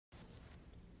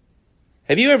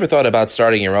Have you ever thought about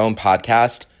starting your own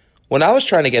podcast? When I was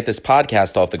trying to get this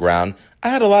podcast off the ground, I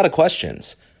had a lot of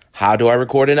questions. How do I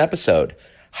record an episode?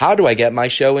 How do I get my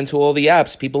show into all the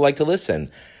apps people like to listen?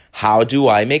 How do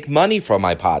I make money from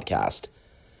my podcast?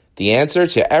 The answer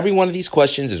to every one of these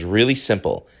questions is really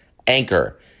simple.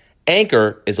 Anchor.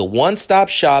 Anchor is a one-stop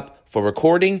shop for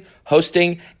recording,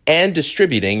 hosting, and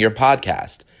distributing your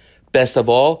podcast. Best of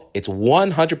all, it's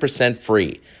 100%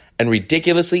 free and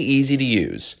ridiculously easy to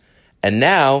use. And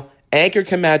now, Anchor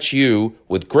can match you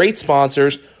with great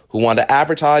sponsors who want to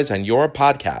advertise on your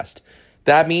podcast.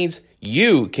 That means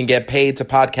you can get paid to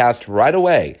podcast right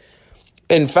away.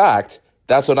 In fact,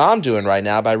 that's what I'm doing right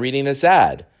now by reading this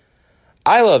ad.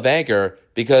 I love Anchor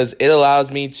because it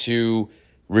allows me to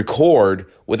record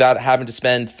without having to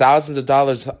spend thousands of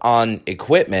dollars on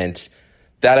equipment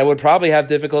that I would probably have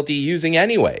difficulty using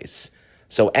anyways.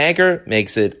 So Anchor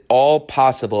makes it all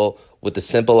possible with the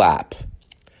simple app.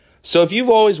 So if you've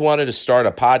always wanted to start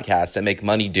a podcast and make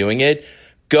money doing it,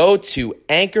 go to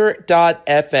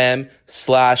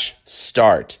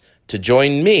anchor.fm/start to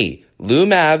join me, Lou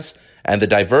Mavs, and the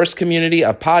diverse community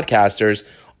of podcasters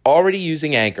already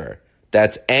using Anchor.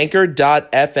 That's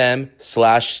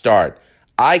anchor.fm/start.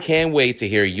 I can't wait to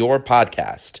hear your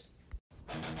podcast.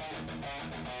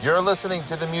 You're listening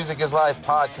to the Music is Life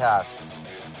podcast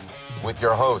with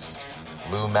your host,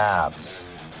 Lou Mavs,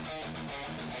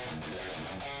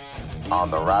 on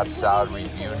the Rat Salad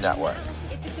Review Network.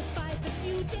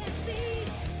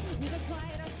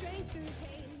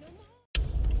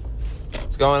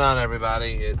 What's going on,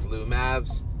 everybody? It's Lou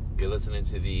Mavs. You're listening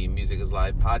to the Music is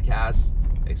Life podcast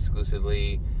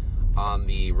exclusively on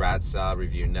the Rat Salad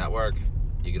Review Network.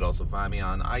 You can also find me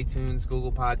on iTunes,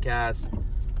 Google Podcasts,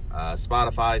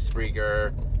 Spotify,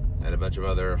 Spreaker, and a bunch of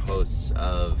other hosts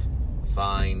of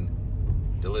fine,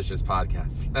 delicious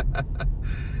podcasts.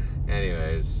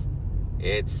 Anyways,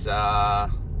 it's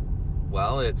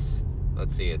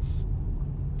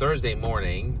Thursday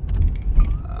morning,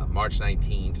 March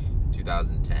 19th,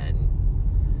 2010.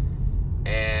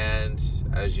 And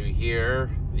as you hear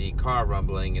the car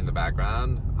rumbling in the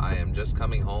background, I am just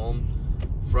coming home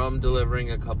from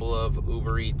delivering a couple of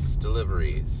Uber Eats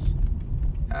deliveries.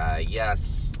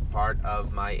 Yes, part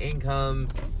of my income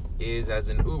is as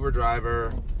an Uber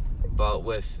driver, but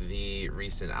with the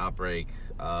recent outbreak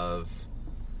of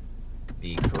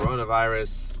the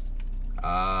coronavirus,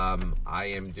 I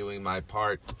am doing my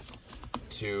part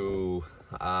to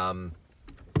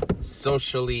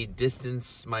socially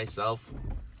distance myself,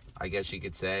 I guess you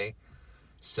could say.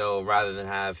 So rather than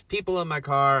have people in my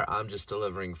car, I'm just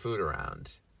delivering food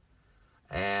around.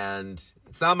 And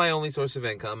it's not my only source of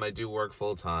income. I do work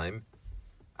full time.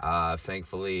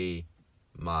 Thankfully,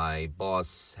 my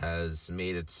boss has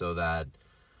made it so that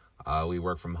we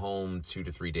work from home 2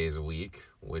 to 3 days a week,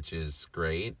 which is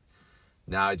great.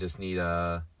 Now I just need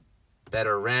a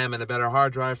better RAM and a better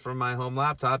hard drive for my home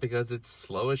laptop because it's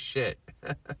slow as shit.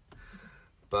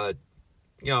 But,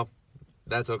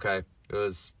 that's okay. It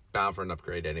was bound for an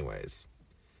upgrade anyways.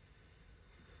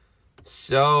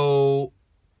 So,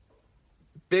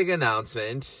 big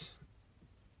announcement.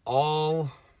 All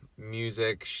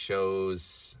music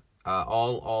shows,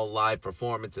 all live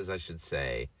performances, I should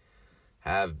say,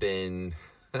 have been,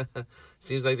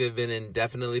 seems like they've been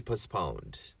indefinitely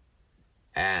postponed.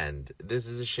 And this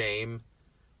is a shame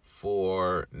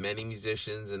for many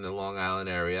musicians in the Long Island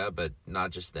area, but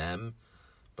not just them,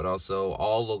 but also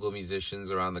all local musicians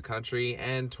around the country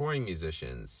and touring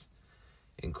musicians,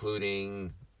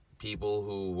 including people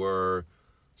who were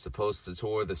supposed to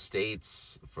tour the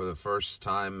States for the first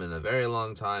time in a very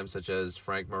long time, such as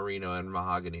Frank Marino and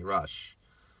Mahogany Rush,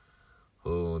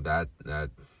 who that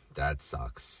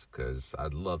sucks, because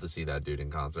I'd love to see that dude in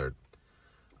concert.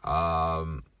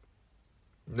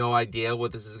 No idea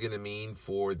what this is going to mean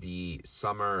for the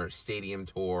summer stadium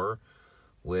tour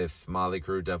with Motley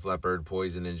Crue, Def Leppard,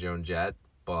 Poison, and Joan Jett,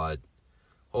 but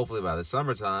hopefully by the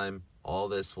summertime, all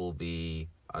this will be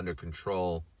under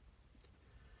control.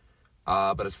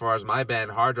 But as far as my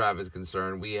band Hard Drive is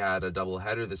concerned, we had a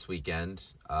doubleheader this weekend,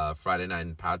 Friday night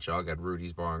in Patchogue at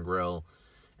Rudy's Bar and Grill,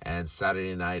 and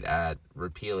Saturday night at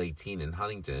Repeal 18 in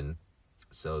Huntington.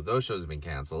 So those shows have been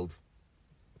canceled,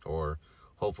 or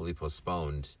hopefully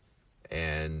postponed.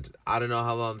 And I don't know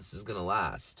how long this is going to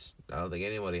last. I don't think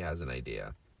anybody has an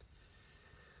idea.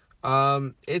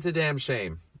 It's a damn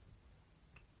shame.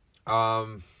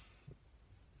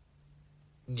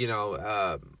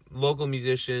 Local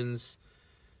musicians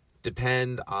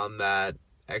depend on that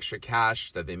extra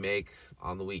cash that they make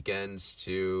on the weekends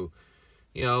to,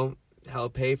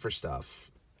 help pay for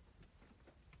stuff.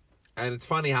 And it's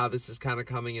funny how this is kind of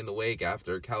coming in the wake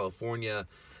after California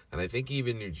and I think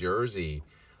even New Jersey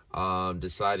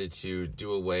decided to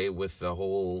do away with the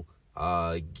whole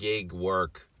gig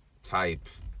work type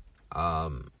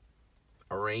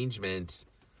arrangement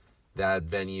that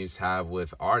venues have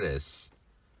with artists.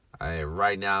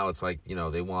 Right now, it's like,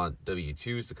 they want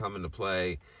W-2s to come into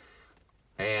play.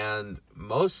 And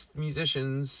most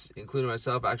musicians, including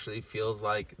myself, actually feels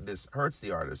like this hurts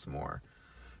the artist more.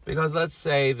 Because let's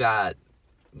say that,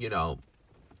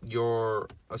 you're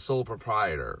a sole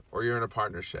proprietor or you're in a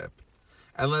partnership.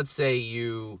 And let's say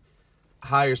you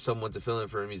hire someone to fill in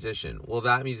for a musician. Well,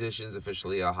 that musician's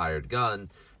officially a hired gun.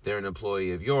 They're an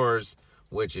employee of yours,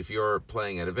 which if you're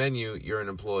playing at a venue, you're an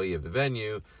employee of the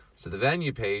venue. So the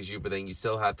venue pays you, but then you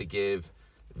still have to give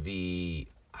the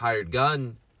hired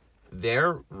gun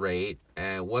their rate.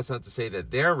 And what's not to say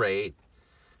that their rate,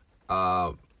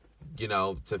 to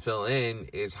fill in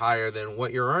is higher than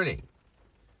what you're earning.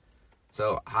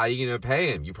 So how are you going to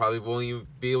pay him? You probably won't even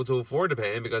be able to afford to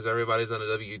pay him because everybody's on a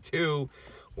W-2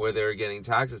 where they're getting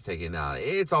taxes taken out.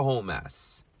 It's a whole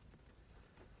mess.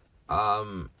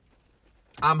 I'm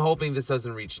hoping this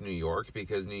doesn't reach New York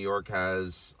because New York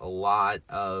has a lot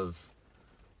of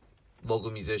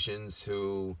local musicians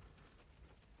who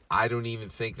I don't even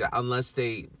think that unless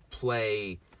they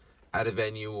play at a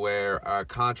venue where a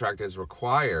contract is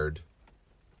required,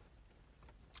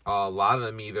 a lot of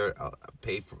them either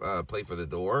play for the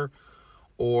door,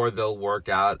 or they'll work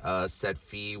out a set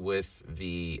fee with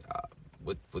the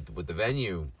with the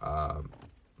venue,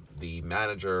 the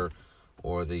manager,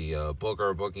 or the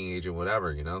booker, booking agent,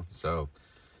 whatever. So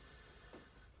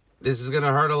this is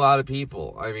gonna hurt a lot of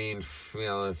people. I mean,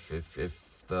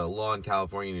 if the law in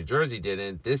California, New Jersey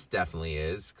didn't, this definitely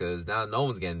is, because now no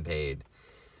one's getting paid.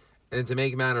 And to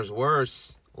make matters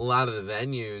worse, a lot of the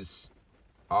venues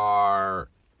are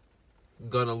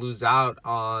going to lose out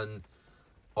on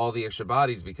all the extra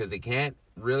bodies because they can't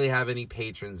really have any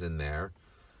patrons in there.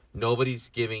 Nobody's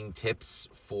giving tips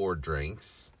for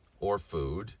drinks or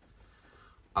food.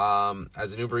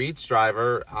 As an Uber Eats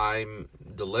driver, I'm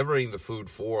delivering the food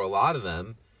for a lot of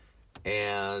them.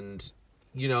 And,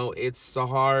 it's a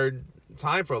hard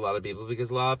time for a lot of people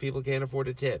because a lot of people can't afford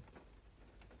a tip.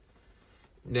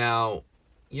 Now,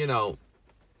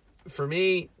 for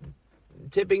me,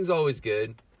 tipping's always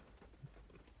good.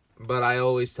 But I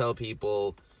always tell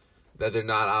people that they're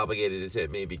not obligated to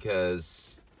tip me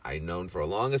because I've known for the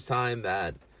longest time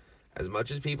that as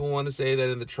much as people want to say that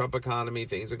in the Trump economy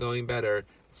things are going better,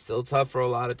 it's still tough for a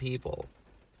lot of people.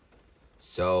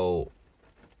 So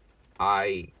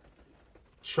I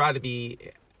try to be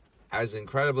as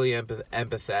incredibly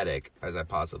empathetic as I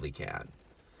possibly can.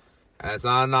 And it's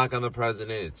not a knock on the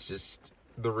president, it's just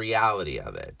the reality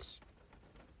of it.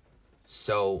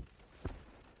 So,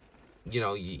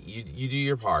 you do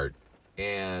your part.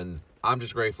 And I'm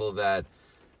just grateful that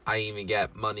I even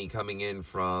get money coming in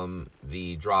from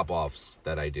the drop-offs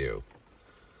that I do.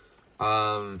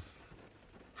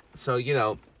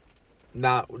 So,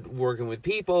 not working with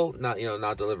people, not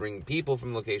delivering people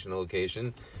from location to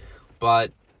location.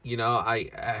 But,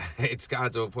 it's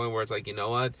gotten to a point where it's like, you know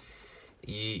what?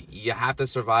 You have to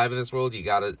survive in this world. You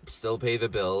got to still pay the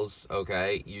bills,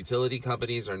 okay? Utility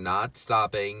companies are not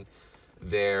stopping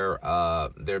their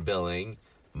billing.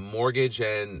 Mortgage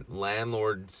and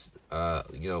landlords,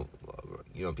 people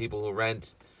who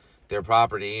rent their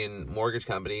property, and mortgage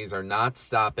companies are not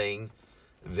stopping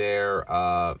their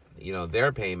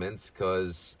payments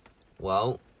because,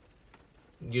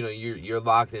 you're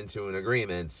locked into an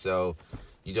agreement, so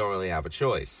you don't really have a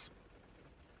choice.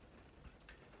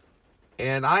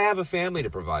 And I have a family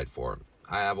to provide for.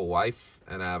 I have a wife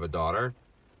and I have a daughter,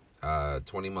 a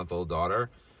 20-month-old daughter,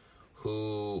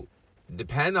 who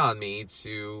depend on me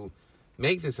to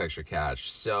make this extra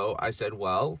cash. So I said,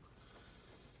 I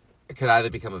could either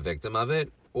become a victim of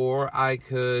it or I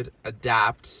could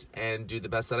adapt and do the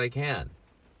best that I can.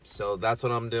 So that's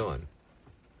what I'm doing.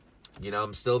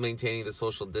 I'm still maintaining the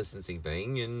social distancing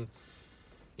thing and,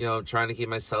 trying to keep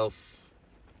myself,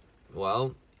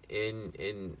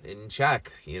 in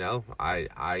check.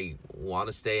 I want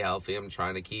to stay healthy. I'm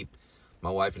trying to keep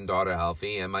my wife and daughter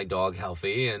healthy and my dog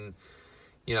healthy. And,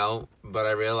 but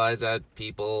I realize that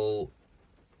people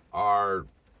are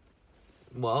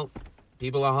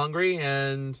hungry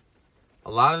and a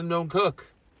lot of them don't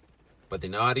cook, but they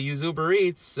know how to use Uber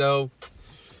Eats. So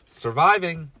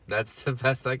surviving, that's the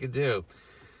best I could do.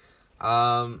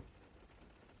 I'm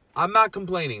not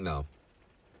complaining though.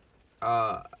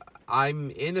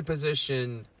 I'm in a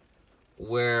position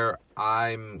where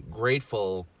I'm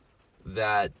grateful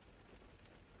that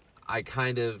I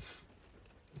kind of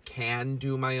can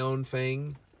do my own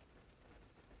thing.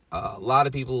 A lot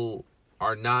of people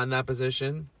are not in that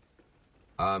position.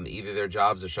 Either their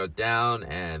jobs are shut down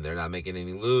and they're not making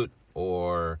any loot,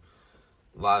 or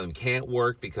a lot of them can't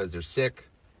work because they're sick.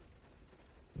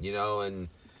 And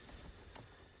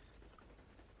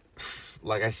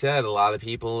like I said, a lot of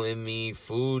people in the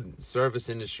food service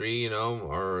industry,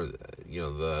 or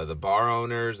the bar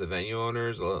owners, the venue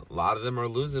owners, a lot of them are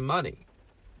losing money.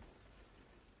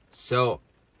 So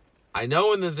I know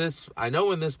when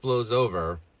this blows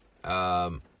over.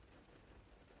 I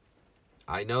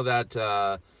know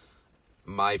that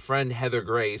my friend Heather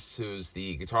Grace, who's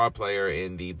the guitar player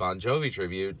in the Bon Jovi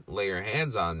tribute, Lay Your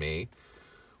Hands on Me,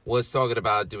 was talking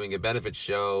about doing a benefit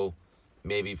show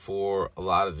maybe for a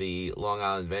lot of the Long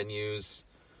Island venues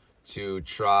to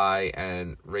try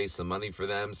and raise some money for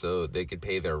them so they could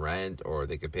pay their rent or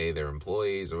they could pay their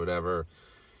employees or whatever.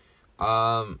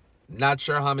 Not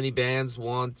sure how many bands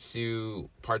want to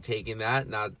partake in that.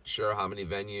 Not sure how many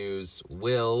venues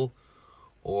will,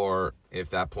 or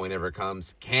if that point ever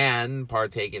comes, can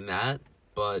partake in that.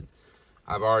 But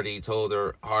I've already told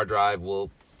her Hard Drive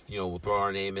will throw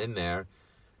our name in there.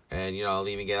 And, I'll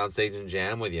even get on stage and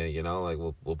jam with you, like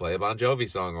we'll play a Bon Jovi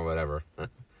song or whatever.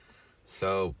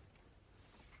 So,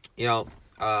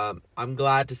 I'm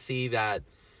glad to see that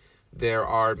there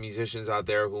are musicians out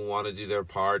there who want to do their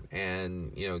part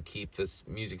and, keep this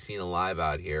music scene alive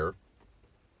out here.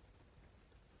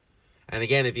 And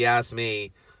again, if you ask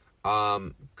me,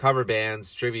 cover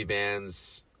bands, tribute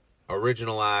bands,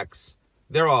 original acts,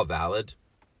 they're all valid.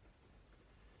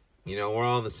 We're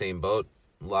all in the same boat.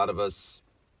 A lot of us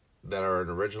that are in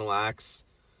original acts,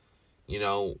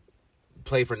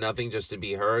 play for nothing just to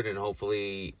be heard and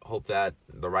hopefully hope that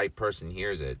the right person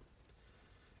hears it.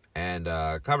 And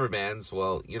cover bands,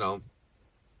 well, a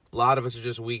lot of us are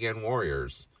just weekend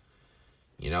warriors.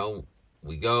 We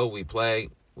go, we play,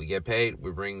 we get paid,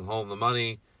 we bring home the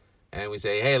money, and we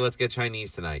say, hey, let's get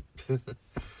Chinese tonight.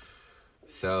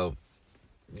 So,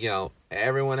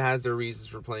 everyone has their reasons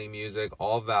for playing music,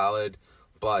 all valid,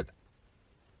 but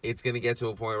it's going to get to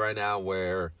a point right now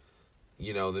where,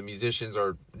 the musicians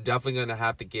are definitely going to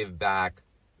have to give back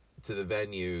to the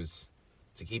venues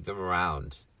to keep them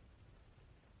around.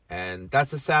 And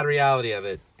that's the sad reality of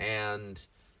it. And,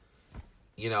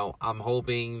 I'm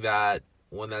hoping that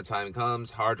when that time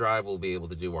comes, Hard Drive will be able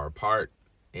to do our part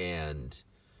and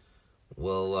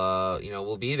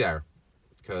we'll be there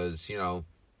because, Long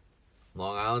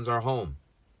Island's our home.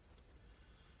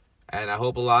 And I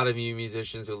hope a lot of you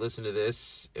musicians who listen to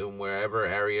this, in wherever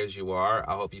areas you are,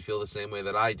 I hope you feel the same way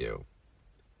that I do.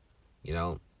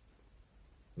 Your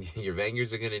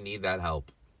venues are going to need that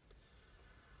help.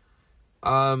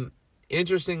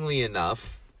 Interestingly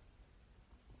enough,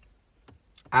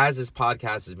 as this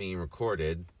podcast is being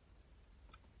recorded,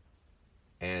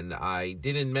 and I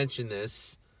didn't mention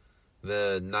this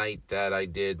the night that I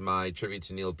did my tribute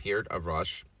to Neil Peart of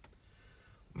Rush,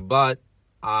 but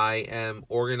I am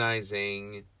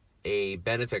organizing a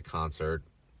benefit concert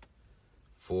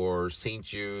for St.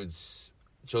 Jude's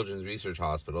Children's Research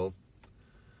Hospital.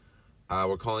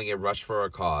 We're calling it Rush for a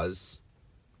Cause,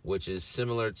 which is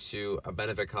similar to a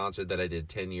benefit concert that I did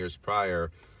 10 years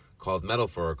prior called Metal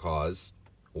for a Cause,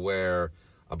 where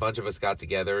a bunch of us got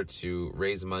together to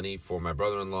raise money for my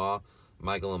brother-in-law,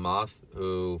 Michael Amoth,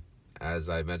 who, as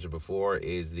I mentioned before,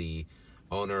 is the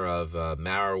owner of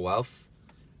Mara Wealth,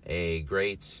 a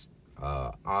great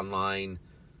online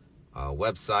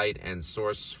website and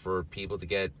source for people to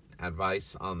get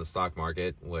advice on the stock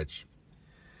market, which,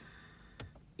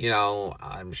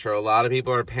 I'm sure a lot of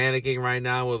people are panicking right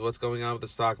now with what's going on with the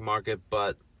stock market,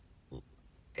 but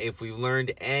if we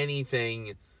learned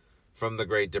anything from the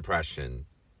Great Depression,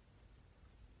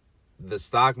 the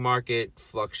stock market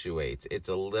fluctuates. It's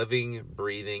a living,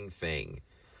 breathing thing,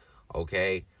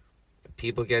 okay?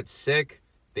 People get sick,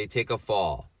 they take a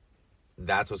fall.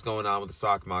 That's what's going on with the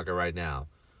stock market right now.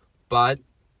 But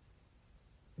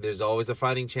there's always a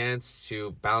fighting chance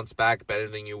to bounce back better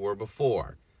than you were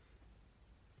before.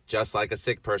 Just like a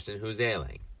sick person who's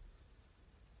ailing.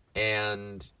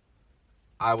 And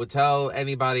I would tell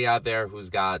anybody out there who's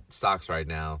got stocks right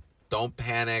now, don't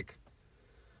panic.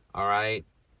 All right?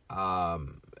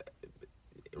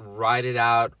 Ride it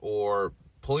out or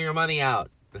pull your money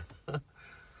out.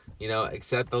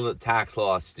 Accept the tax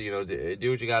loss, do what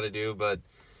you got to do, but,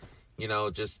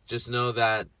 just know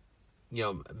that,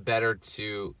 better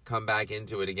to come back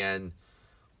into it again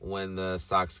when the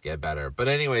stocks get better. But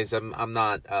anyways,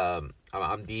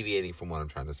 I'm deviating from what I'm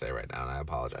trying to say right now, and I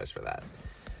apologize for that.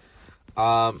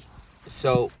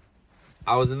 So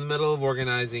I was in the middle of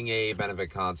organizing a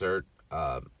benefit concert,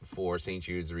 for St.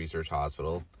 Jude's Research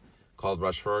Hospital called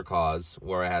Rush for a Cause,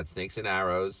 where I had Snakes and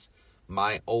Arrows,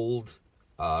 my old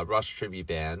Rush tribute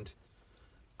band,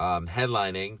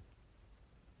 headlining,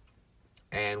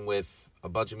 and with a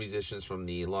bunch of musicians from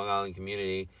the Long Island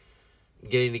community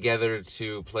getting together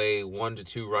to play 1 to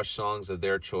 2 Rush songs of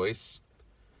their choice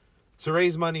to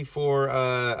raise money for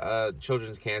a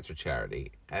children's cancer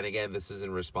charity. And again, this is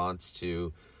in response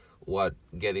to what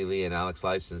Geddy Lee and Alex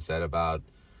Lifeson said about,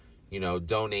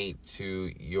 donate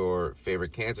to your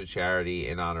favorite cancer charity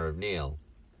in honor of Neil.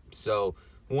 So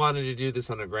we wanted to do this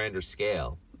on a grander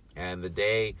scale. And the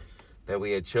day that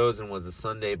we had chosen was the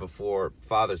Sunday before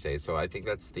Father's Day. So I think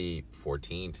that's the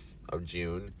 14th of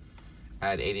June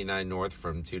at 89 North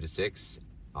from 2 to 6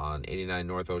 on 89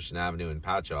 North Ocean Avenue in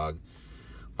Patchogue.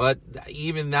 But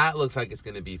even that looks like it's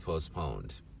going to be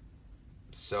postponed.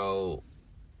 So,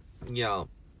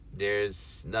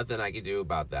 there's nothing I can do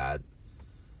about that.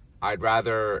 I'd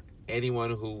rather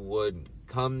anyone who would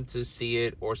come to see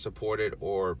it or support it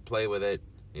or play with it,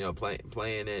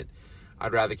 play in it,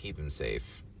 I'd rather keep them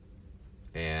safe.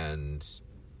 And,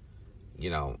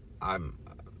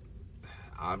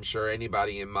 I'm sure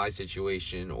anybody in my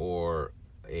situation or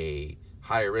a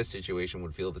higher risk situation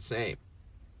would feel the same.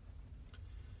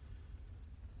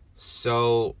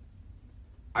 So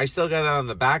I still got that on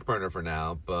the back burner for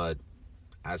now, but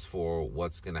as for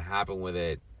what's going to happen with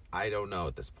it, I don't know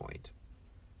at this point.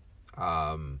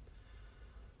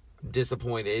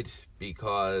 Disappointed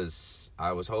because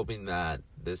I was hoping that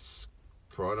this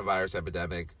coronavirus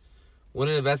epidemic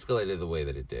wouldn't have escalated the way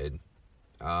that it did.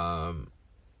 And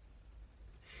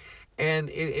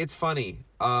it's funny.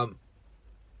 I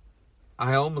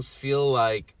almost feel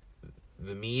like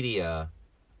the media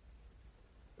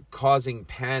causing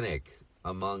panic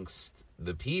amongst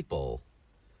the people.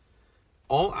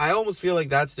 I almost feel like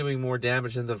that's doing more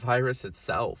damage than the virus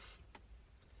itself.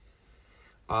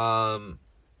 Not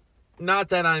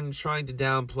that I'm trying to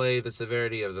downplay the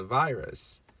severity of the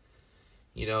virus.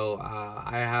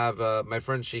 I have my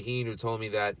friend Shaheen who told me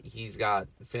that he's got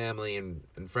family and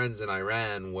friends in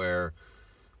Iran where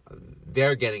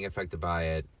they're getting affected by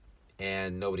it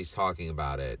and nobody's talking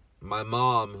about it. My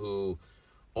mom, who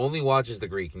only watches the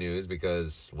Greek news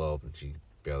because, well, she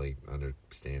barely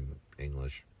understands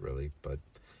English, really, but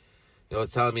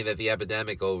was telling me that the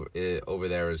epidemic over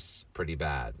there is pretty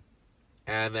bad.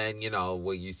 And then,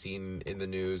 what you've seen in the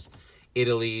news,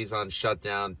 Italy's on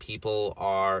shutdown. People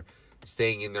are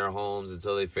staying in their homes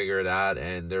until they figure it out,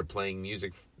 and they're playing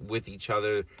music with each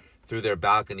other through their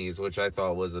balconies, which I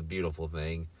thought was a beautiful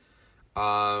thing.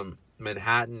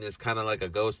 Manhattan is kind of like a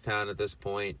ghost town at this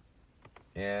point,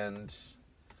 and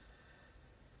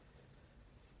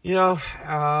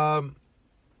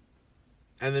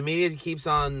and the media keeps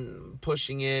on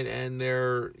pushing it, and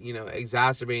they're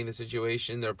exacerbating the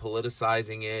situation. They're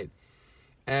politicizing it,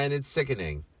 and it's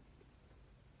sickening.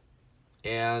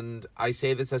 And I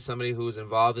say this as somebody who's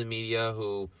involved in media,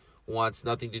 who wants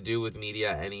nothing to do with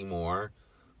media anymore,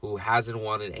 who hasn't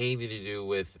wanted anything to do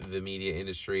with the media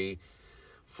industry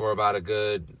for about a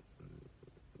good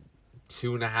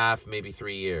 2.5, maybe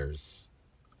 3 years.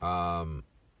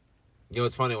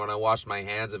 It's funny, when I washed my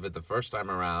hands of it the first time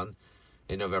around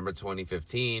in November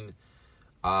 2015,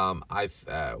 when I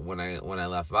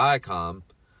left Viacom,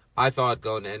 I thought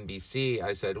going to NBC,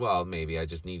 I said, well, maybe I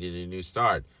just needed a new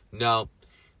start. No,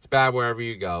 it's bad wherever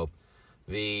you go.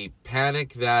 The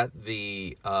panic that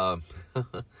the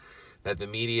that the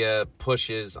media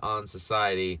pushes on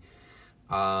society,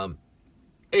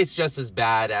 it's just as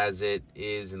bad as it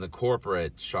is in the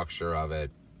corporate structure of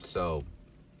it. So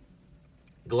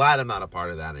glad I'm not a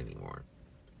part of that anymore.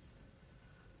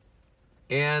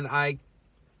 And I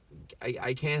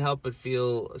can't help but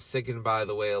feel sickened by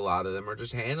the way a lot of them are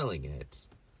just handling it.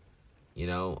 A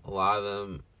lot of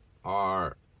them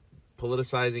are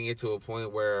politicizing it to a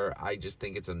point where I just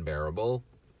think it's unbearable.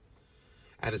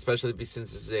 And especially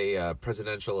since this is a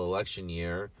presidential election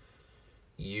year,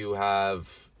 you have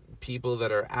people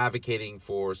that are advocating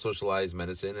for socialized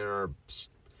medicine and are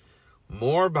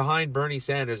more behind Bernie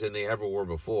Sanders than they ever were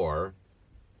before.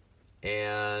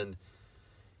 And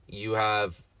you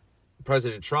have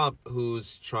President Trump,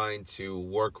 who's trying to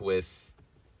work with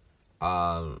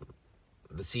the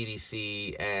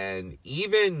CDC and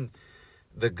even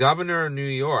the governor of New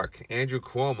York, Andrew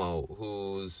Cuomo,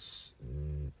 who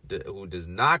does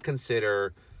not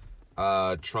consider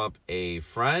Trump a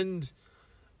friend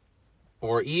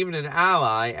or even an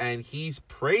ally, and he's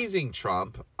praising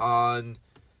Trump on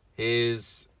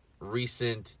his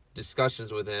recent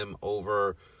discussions with him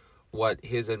over what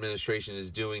his administration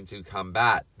is doing to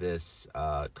combat this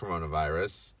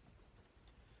coronavirus.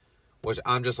 Which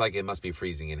I'm just like, it must be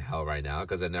freezing in hell right now,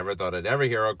 because I never thought I'd ever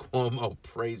hear a Cuomo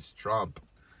praise Trump,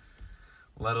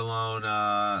 let alone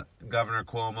Governor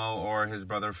Cuomo or his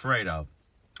brother Fredo.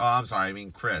 Oh, I'm sorry. I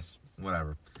mean, Chris.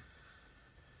 Whatever.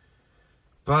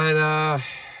 But,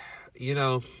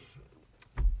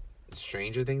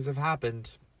 stranger things have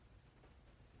happened.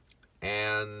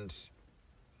 And,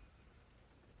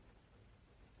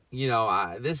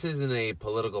 this isn't a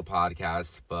political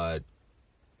podcast, but,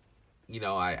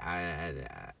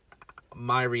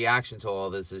 my reaction to all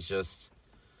this is just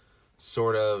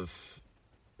sort of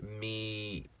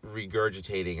me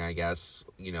regurgitating, I guess,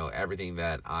 everything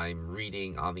that I'm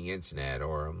reading on the internet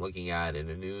or I'm looking at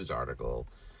in a news article.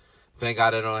 Thank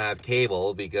God I don't have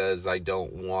cable because I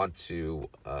don't want to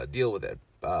deal with it.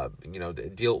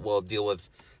 Deal with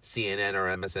CNN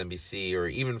or MSNBC or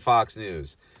even Fox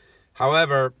News.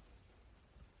 However,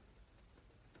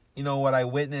 what I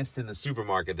witnessed in the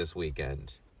supermarket this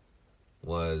weekend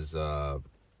was,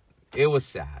 it was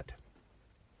sad.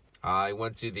 I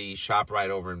went to the ShopRite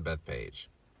over in Bethpage.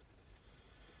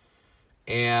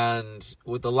 And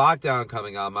with the lockdown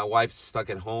coming on, my wife's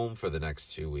stuck at home for the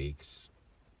next 2 weeks,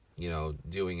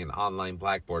 doing an online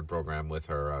Blackboard program with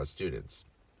her students.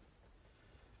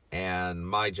 And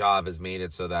my job has made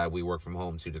it so that we work from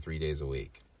home 2 to 3 days a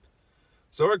week.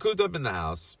 So we're cooped up in the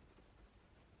house.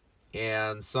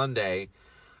 And Sunday,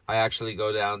 I actually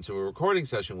go down to a recording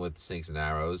session with Snakes and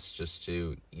Arrows just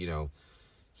to,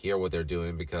 hear what they're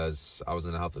doing because I was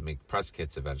going to help them make press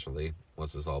kits eventually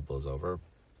once this all blows over.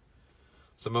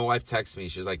 So my wife texts me.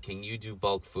 She's like, can you do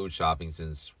bulk food shopping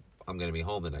since I'm going to be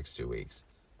home the next 2 weeks?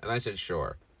 And I said,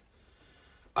 sure.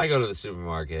 I go to the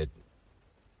supermarket.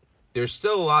 There's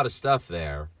still a lot of stuff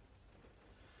there.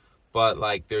 But,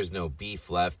 there's no beef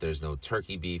left. There's no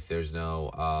turkey beef. There's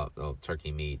no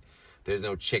turkey meat. There's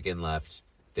no chicken left.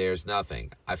 There's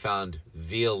nothing. I found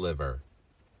veal liver.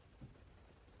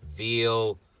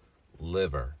 Veal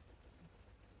liver.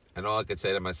 And all I could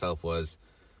say to myself was,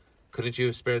 couldn't you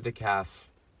have spared the calf?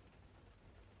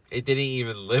 It didn't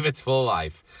even live its full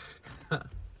life. And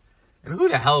who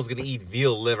the hell is going to eat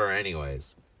veal liver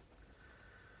anyways?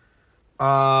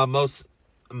 Most,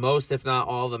 if not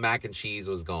all, the mac and cheese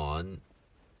was gone.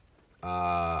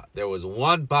 There was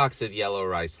 1 box of yellow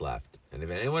rice left. And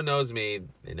if anyone knows me,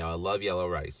 they know I love yellow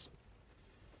rice.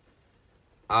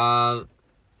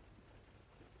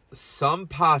 Some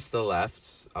pasta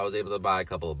left. I was able to buy a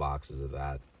couple of boxes of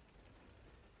that.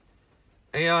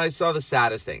 And, I saw the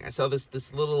saddest thing. I saw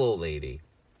this little old lady.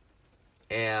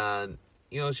 And,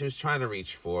 she was trying to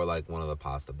reach for, one of the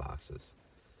pasta boxes.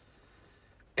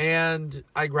 And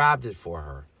I grabbed it for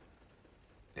her.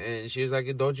 And she was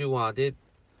like, don't you want it?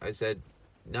 I said,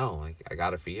 no, I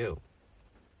got it for you.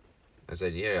 I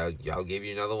said, yeah, I'll give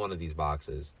you another one of these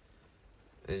boxes.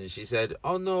 And she said,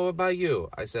 oh, no, what about you?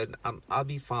 I said, I'll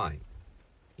be fine.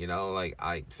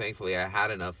 Thankfully I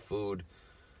had enough food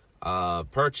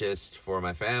purchased for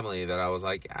my family that I was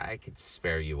like, I could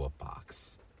spare you a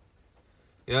box.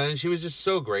 And she was just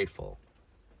so grateful.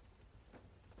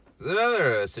 There's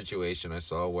another situation I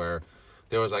saw where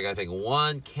there was I think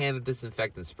 1 can of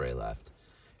disinfectant spray left.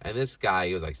 And this guy,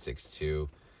 he was 6'2",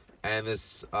 and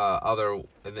this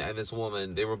and this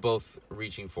woman, they were both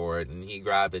reaching for it, and he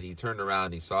grabbed it. He turned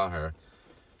around, he saw her,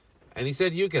 and he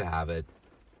said, you could have it.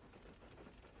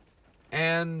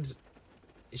 And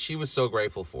she was so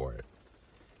grateful for it.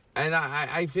 And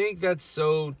I think that's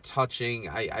so touching.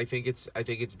 I think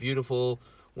it's beautiful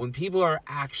when people are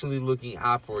actually looking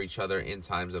out for each other in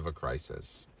times of a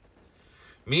crisis.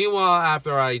 Meanwhile,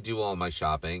 after I do all my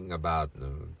shopping, about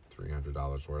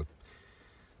 $300 worth,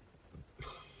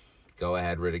 go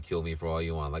ahead, ridicule me for all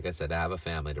you want. Like I said, I have a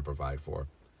family to provide for.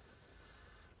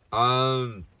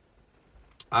 I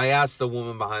asked the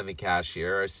woman behind the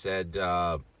cashier, I said,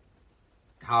 how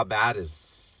bad do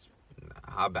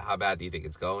you think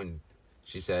it's going?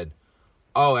 She said,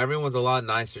 oh, everyone's a lot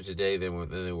nicer today than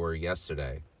they were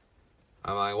yesterday.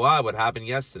 I'm like, what happened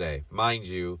yesterday? Mind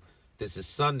you, this is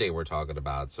Sunday we're talking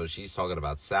about, so she's talking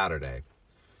about Saturday.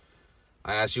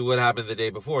 I asked you what happened the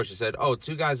day before. She said, oh,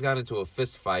 2 guys got into a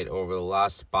fist fight over the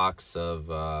last box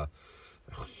of, I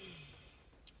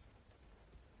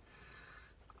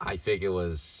think it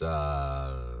was,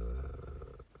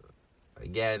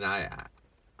 again, I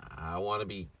want to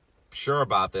be sure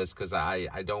about this because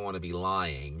I don't want to be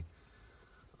lying.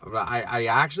 I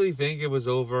actually think it was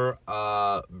over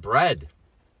bread.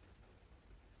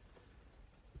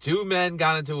 2 men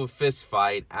got into a fist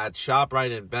fight at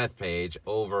ShopRite in Bethpage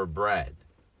over bread.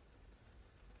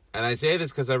 And I say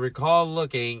this because I recall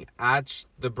looking at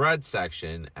the bread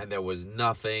section and there was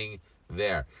nothing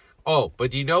there. Oh,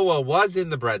 but you know what was in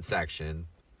the bread section?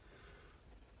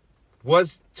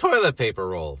 Was toilet paper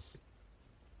rolls.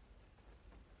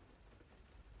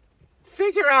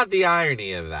 Figure out the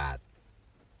irony of that.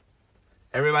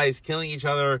 Everybody's killing each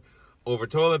other over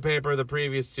toilet paper the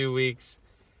previous 2 weeks.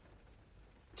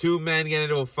 2 men get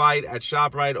into a fight at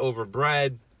ShopRite over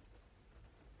bread.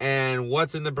 And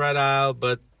what's in the bread aisle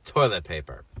but toilet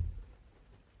paper?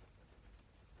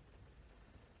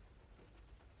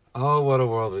 Oh, what a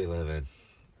world we live in.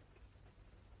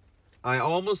 I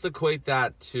almost equate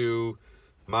that to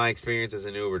my experience as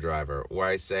an Uber driver, where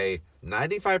I say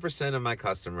 95% of my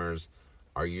customers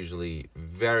are usually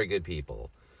very good people.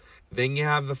 Then you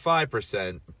have the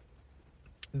 5%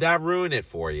 that ruin it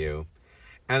for you.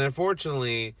 And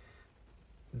unfortunately,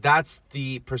 that's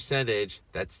the percentage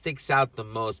that sticks out the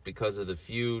most because of the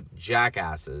few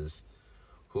jackasses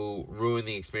who ruin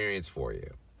the experience for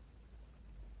you.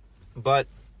 But,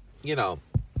 you know,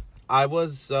 I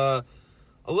was a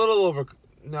little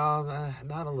not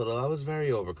a little. I was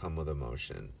very overcome with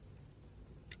emotion.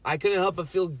 I couldn't help but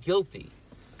feel guilty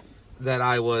that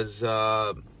I was,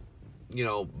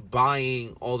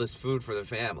 buying all this food for the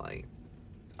family.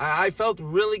 I felt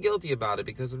really guilty about it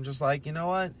because I'm just like, you know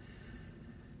what?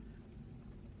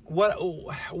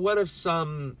 What if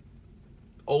some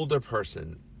older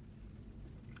person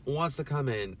wants to come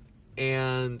in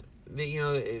and they,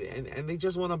 and they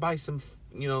just want to buy some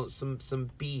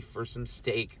beef or some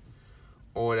steak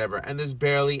or whatever, and there's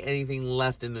barely anything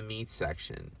left in the meat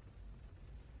section,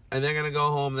 and they're gonna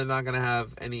go home, they're not gonna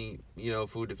have any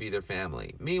food to feed their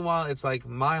family. Meanwhile, it's like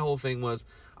my whole thing was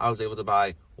I was able to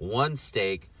buy one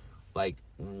steak, like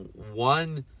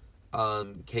one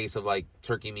case of like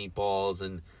turkey meatballs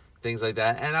and things like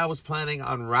that, and I was planning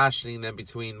on rationing them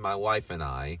between my wife and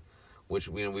I, which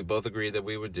we both agreed that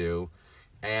we would do,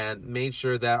 and made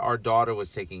sure that our daughter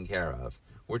was taken care of.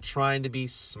 We're trying to be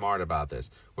smart about this.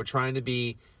 We're trying to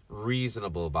be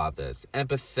reasonable about this,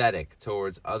 empathetic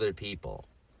towards other people.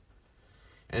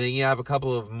 And then you have a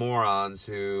couple of morons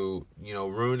who,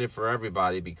 ruin it for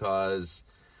everybody because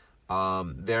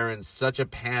they're in such a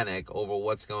panic over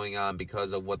what's going on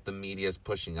because of what the media is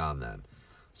pushing on them.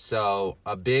 So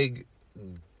a big,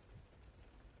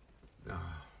 I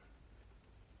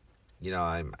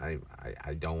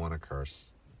don't want to curse.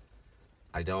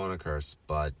 I don't want to curse,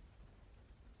 but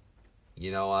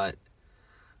you know what?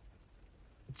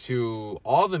 To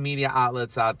all the media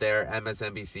outlets out there,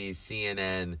 MSNBC,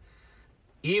 CNN,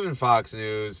 even Fox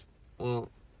News, well,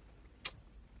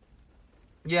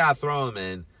 yeah, throw them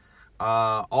in.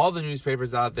 All the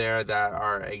newspapers out there that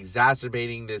are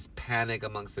exacerbating this panic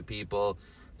amongst the people,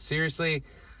 seriously,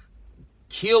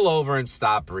 keel over and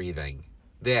stop breathing.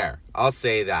 There, I'll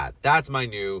say that. That's my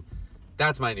new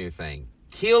thing.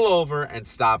 Keel over and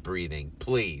stop breathing,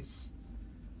 please.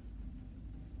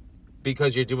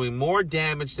 Because you're doing more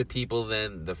damage to people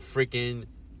than the freaking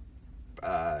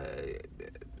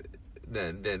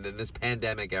than this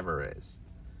pandemic ever is.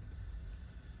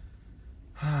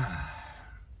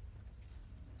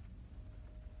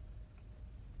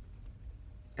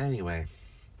 Anyway,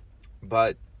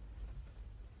 but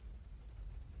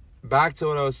back to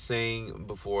what I was saying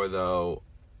before, though.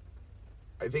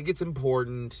 I think it's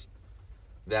important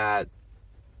that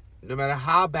no matter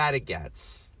how bad it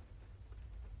gets,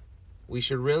 we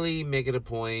should really make it a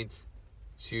point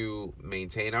to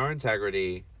maintain our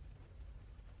integrity,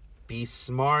 be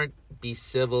smart, be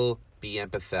civil, be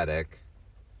empathetic,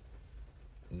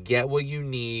 get what you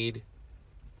need,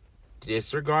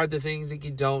 disregard the things that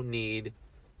you don't need,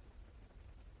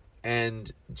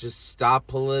 and just stop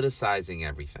politicizing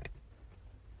everything.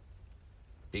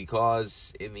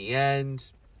 Because in the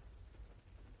end,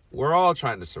 we're all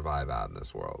trying to survive out in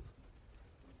this world.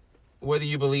 Whether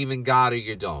you believe in God or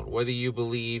you don't, whether you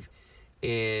believe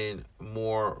in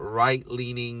more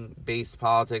right-leaning based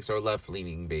politics or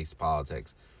left-leaning based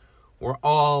politics, we're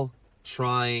all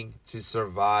trying to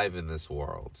survive in this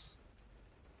world.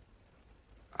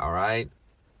 All right?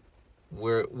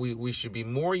 We should be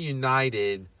more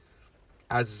united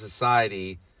as a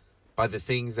society by the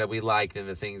things that we like and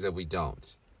the things that we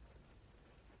don't.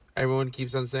 Everyone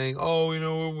keeps on saying,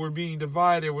 we're being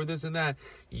divided, we're this and that.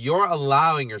 You're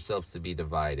allowing yourselves to be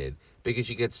divided because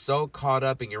you get so caught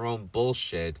up in your own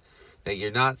bullshit that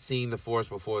you're not seeing the forest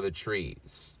before the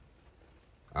trees.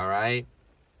 All right?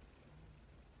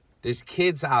 There's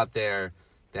kids out there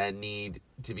that need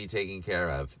to be taken care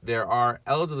of. There are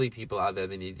elderly people out there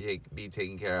that need to be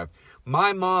taken care of.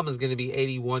 My mom is going to be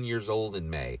 81 years old in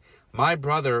May. My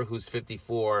brother, who's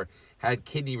 54, had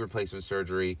kidney replacement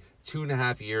surgery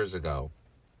 2.5 years ago.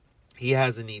 He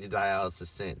hasn't needed dialysis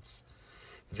since.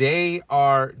 They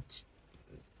are,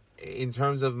 in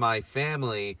terms of my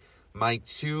family, my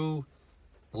 2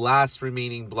 last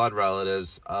remaining blood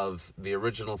relatives of the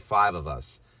original 5 of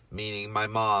us, meaning my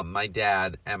mom, my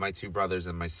dad, and my 2 brothers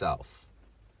and myself.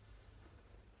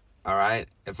 All right?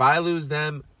 If I lose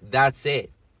them, that's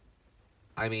it.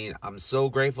 I mean, I'm so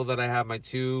grateful that I have my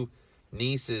two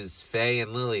nieces, Faye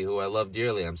and Lily, who I love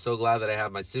dearly. I'm so glad that I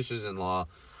have my sisters-in-law,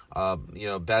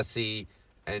 Bessie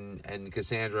and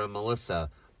Cassandra and Melissa.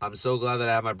 I'm so glad that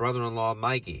I have my brother-in-law,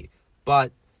 Mikey.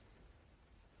 But,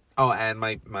 and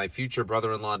my future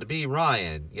brother-in-law to be,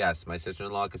 Ryan. Yes, my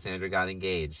sister-in-law, Cassandra, got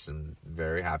engaged. I'm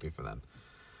very happy for them.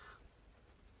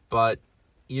 But,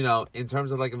 in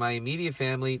terms of like my immediate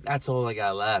family, that's all I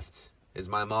got left is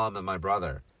my mom and my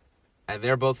brother. And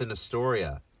they're both in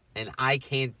Astoria. And I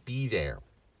can't be there.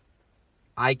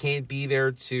 I can't be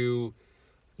there to,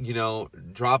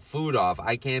 drop food off.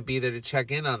 I can't be there to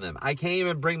check in on them. I can't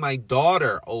even bring my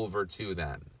daughter over to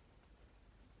them.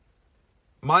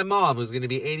 My mom, who's going to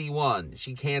be 81,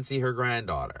 she can't see her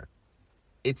granddaughter.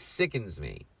 It sickens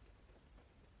me.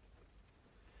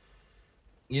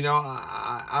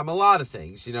 I'm a lot of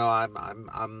things. I'm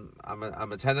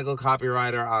a technical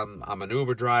copywriter. I'm an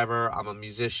Uber driver. I'm a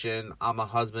musician. I'm a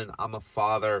husband. I'm a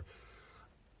father.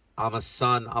 I'm a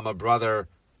son. I'm a brother.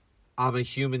 I'm a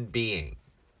human being.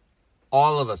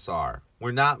 All of us are.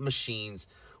 We're not machines.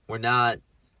 We're not,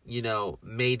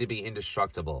 made to be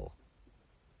indestructible.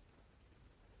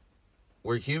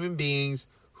 We're human beings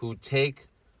who take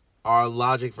our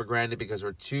logic for granted because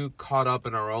we're too caught up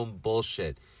in our own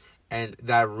bullshit. And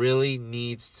that really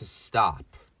needs to stop.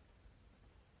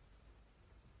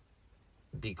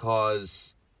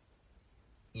 Because,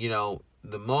 the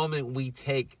moment we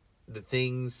take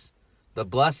the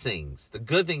blessings, the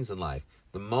good things in life,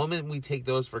 the moment we take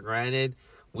those for granted,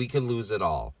 we could lose it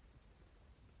all.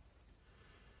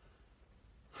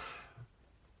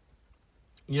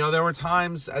 There were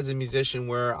times as a musician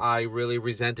where I really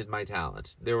resented my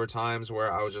talent. There were times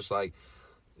where I was just like,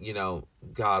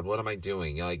 God, what am I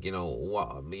doing?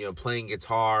 Playing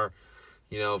guitar,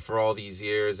 for all these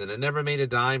years, and I never made a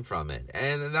dime from it.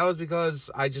 And that was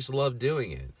because I just loved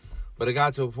doing it. But it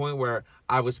got to a point where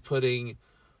I was putting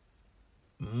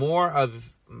more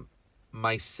of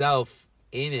myself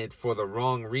in it for the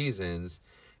wrong reasons,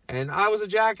 and I was a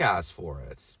jackass for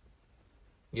it.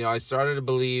 I started to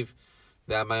believe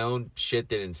that my own shit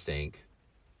didn't stink,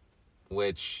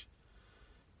 which,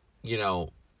 a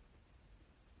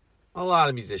lot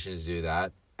of musicians do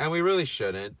that, and we really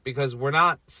shouldn't, because we're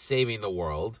not saving the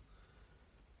world.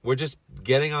 We're just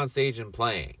getting on stage and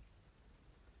playing.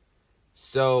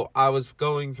 So I was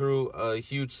going through a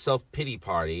huge self-pity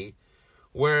party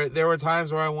where there were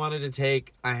times where I wanted to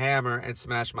take a hammer and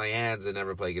smash my hands and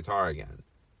never play guitar again.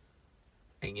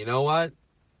 And you know what?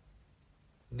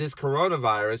 This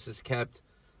coronavirus has kept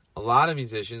a lot of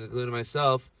musicians, including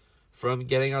myself, from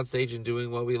getting on stage and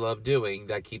doing what we love doing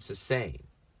that keeps us sane.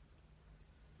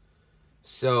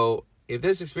 So if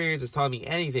this experience has taught me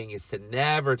anything, it's to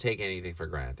never take anything for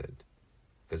granted.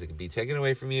 Because it can be taken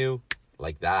away from you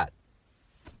like that.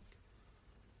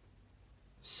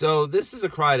 So this is a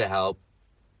cry to help.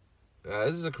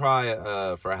 This is a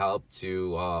cry for help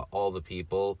to all the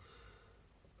people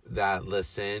that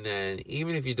listen. And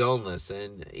even if you don't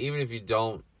listen, even if you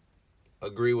don't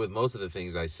agree with most of the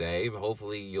things I say,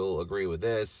 hopefully you'll agree with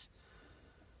this.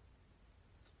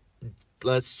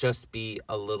 Let's just be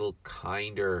a little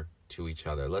kinder to each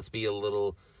other. Let's be a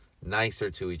little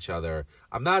nicer to each other.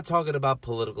 I'm not talking about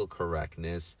political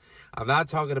correctness. I'm not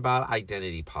talking about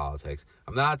identity politics.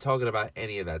 I'm not talking about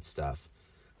any of that stuff.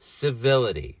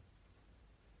 Civility.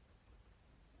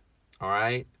 All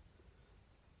right?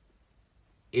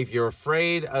 If you're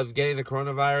afraid of getting the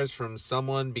coronavirus from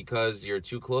someone because you're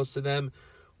too close to them,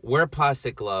 wear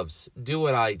plastic gloves. Do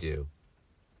what I do.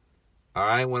 All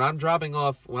right? When I'm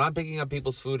picking up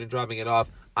people's food and dropping it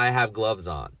off, I have gloves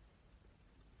on.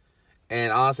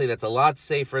 And honestly, that's a lot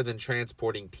safer than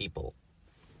transporting people.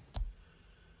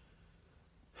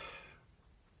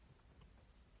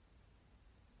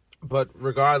 But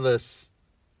regardless,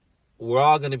 we're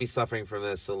all going to be suffering from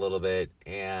this a little bit.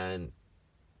 And,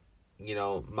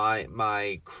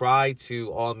 my cry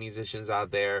to all musicians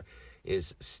out there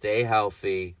is stay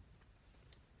healthy.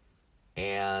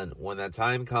 And when that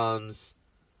time comes,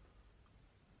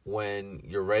 when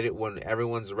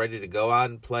everyone's ready to go out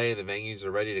and play, the venues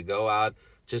are ready to go out,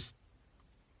 just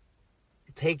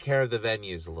take care of the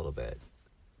venues a little bit.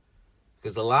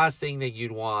 Because the last thing that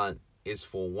you'd want is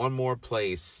for one more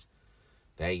place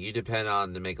that you depend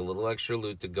on to make a little extra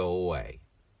loot to go away.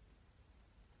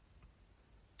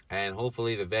 And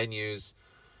hopefully the venues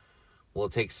will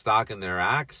take stock in their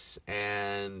acts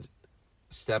and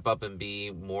step up and be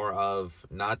more of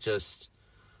not just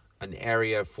an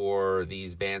area for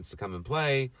these bands to come and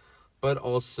play, but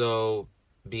also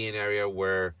be an area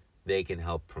where they can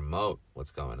help promote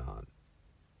what's going on.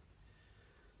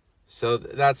 So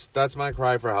that's my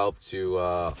cry for help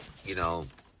to, you know,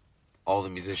 all the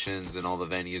musicians and all the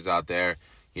venues out there.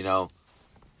 You know,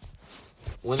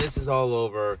 when this is all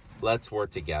over, let's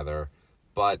work together.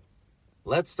 But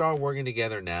let's start working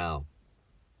together now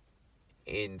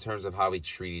in terms of how we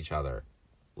treat each other.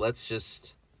 Let's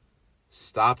just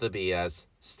stop the BS,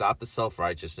 stop the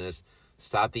self-righteousness,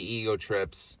 stop the ego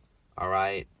trips, all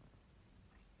right?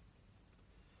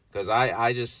 Because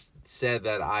I just said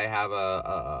that I have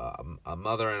a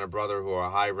mother and a brother who are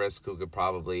high risk, who could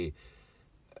probably,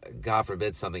 God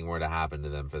forbid, something were to happen to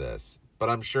them for this. But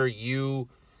I'm sure you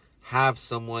have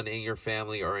someone in your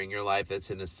family or in your life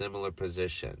that's in a similar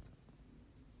position.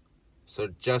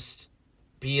 So just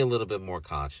be a little bit more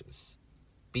conscious.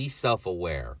 Be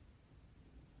self-aware.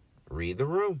 Read the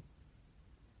room.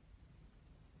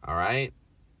 All right?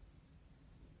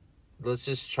 Let's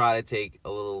just try to take a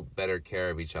little better care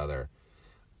of each other.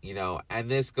 You know,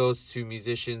 and this goes to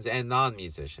musicians and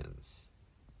non-musicians.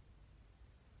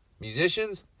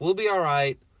 Musicians, we'll be all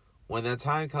right when the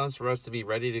time comes for us to be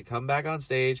ready to come back on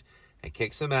stage and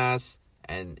kick some ass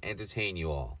and entertain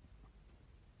you all.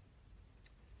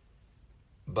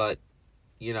 But,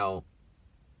 you know,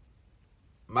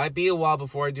 might be a while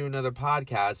before I do another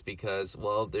podcast because,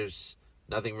 well, there's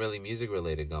nothing really music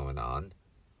related going on.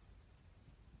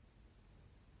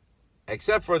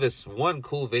 Except for this one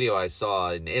cool video I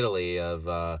saw in Italy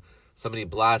of somebody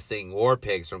blasting War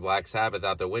Pigs from Black Sabbath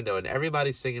out the window and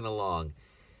everybody's singing along.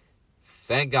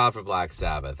 Thank God for Black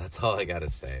Sabbath. That's all I gotta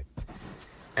say.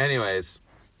 Anyways,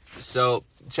 so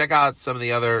check out some of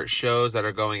the other shows that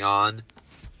are going on.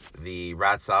 The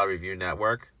Rat Salad Review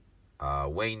Network.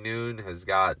 Wayne Noon has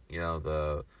got, you know,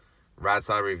 the Rat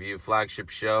Salad Review flagship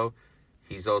show.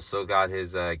 He's also got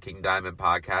his King Diamond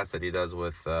podcast that he does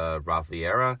with Ralph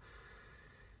Vieira.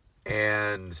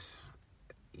 And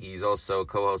he's also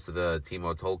co-host of the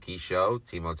Timo Tolkki show.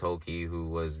 Timo Tolkki, who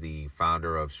was the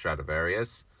founder of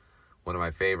Stratovarius, one of my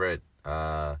favorite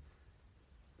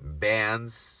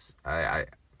bands. I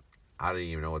don't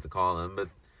even know what to call them, but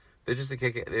they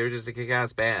were just a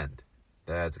kick-ass band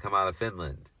to come out of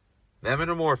Finland. Them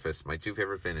and Amorphous, my two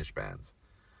favorite Finnish bands.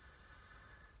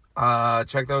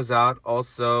 Check those out.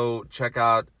 Also, check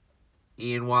out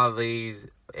Ian Wadley's,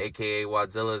 a.k.a.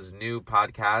 Wadzilla's, new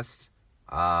podcast,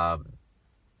 Diabolus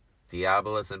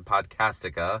and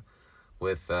Podcastica,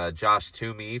 with Josh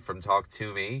Toomey from Talk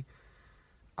To Me.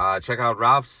 Check out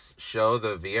Ralph's show,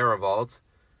 The Vieira Vault.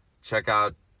 Check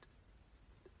out,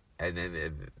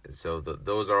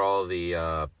 those are all the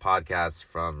podcasts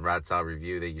from Rat Salad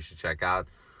Review that you should check out.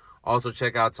 Also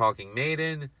check out Talking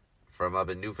Maiden from up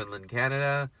in Newfoundland,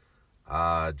 Canada.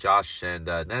 Josh and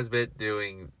Nesbitt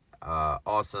doing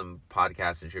awesome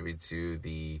podcast in tribute to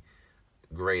the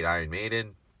great Iron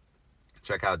Maiden.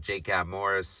 Check out Jake Gab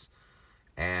Morris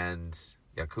and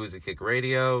Yakuza Kick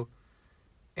Radio.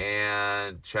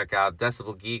 And check out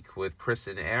Decibel Geek with Chris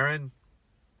and Aaron.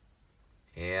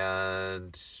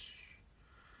 And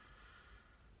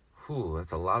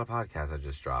that's a lot of podcasts I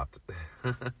just dropped.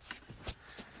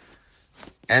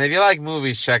 And if you like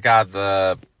movies, check out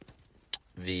the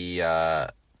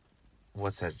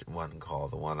what's that one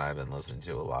called? The one I've been listening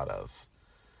to a lot of.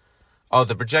 Oh,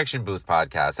 the Projection Booth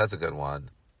podcast. That's a good one.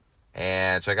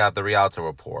 And check out the Rialto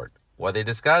Report. What they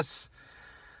discuss?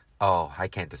 Oh, I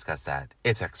can't discuss that.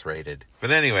 It's X-rated.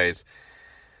 But anyways,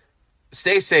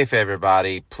 stay safe,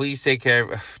 everybody. Please take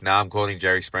care of... Now I'm quoting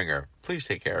Jerry Springer. Please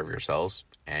take care of yourselves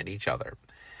and each other.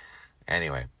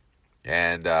 Anyway.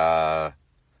 And,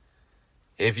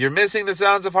 if you're missing the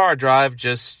sounds of Hard Drive,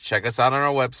 just check us out on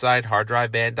our website,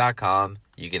 harddriveband.com.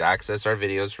 You can access our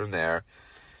videos from there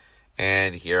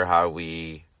and hear how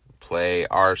we play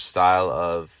our style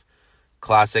of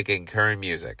classic and current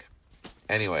music.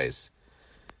 Anyways,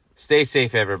 stay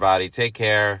safe, everybody. Take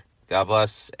care. God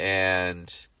bless.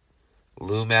 And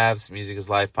Lou Mavs Music is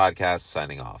Life podcast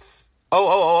signing off.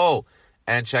 Oh.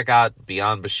 And check out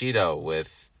Beyond Bushido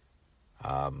with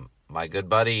my good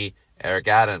buddy Eric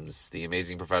Adams, the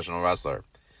amazing professional wrestler.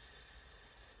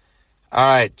 All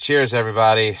right. Cheers,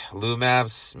 everybody. Lou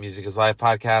Mavs Music is Life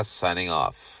podcast signing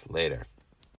off. Later.